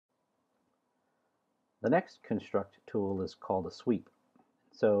The next construct tool is called a sweep.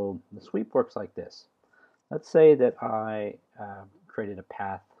 So the sweep works like this. Let's say that I created a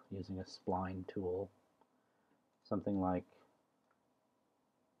path using a spline tool, something like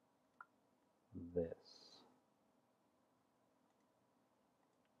this.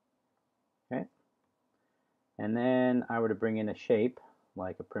 Okay, and then I were to bring in a shape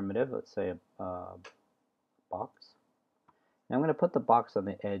like a primitive, let's say a box. And I'm going to put the box on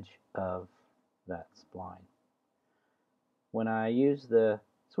the edge of that spline. When I use the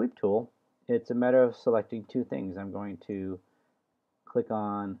sweep tool, it's a matter of selecting two things. I'm going to click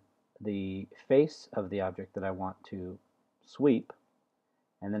on the face of the object that I want to sweep,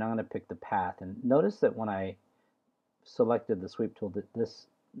 and then I'm going to pick the path. And notice that when I selected the sweep tool, that this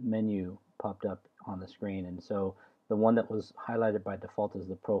menu popped up on the screen, and so the one that was highlighted by default is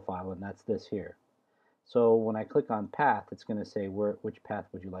the profile, and that's this here. So when I click on path, it's going to say which path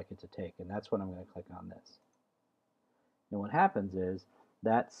would you like it to take, and that's when I'm going to click on this. And what happens is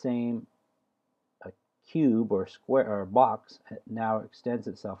that same cube or square or box now extends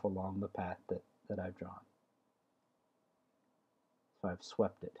itself along the path that I've drawn. So I've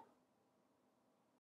swept it.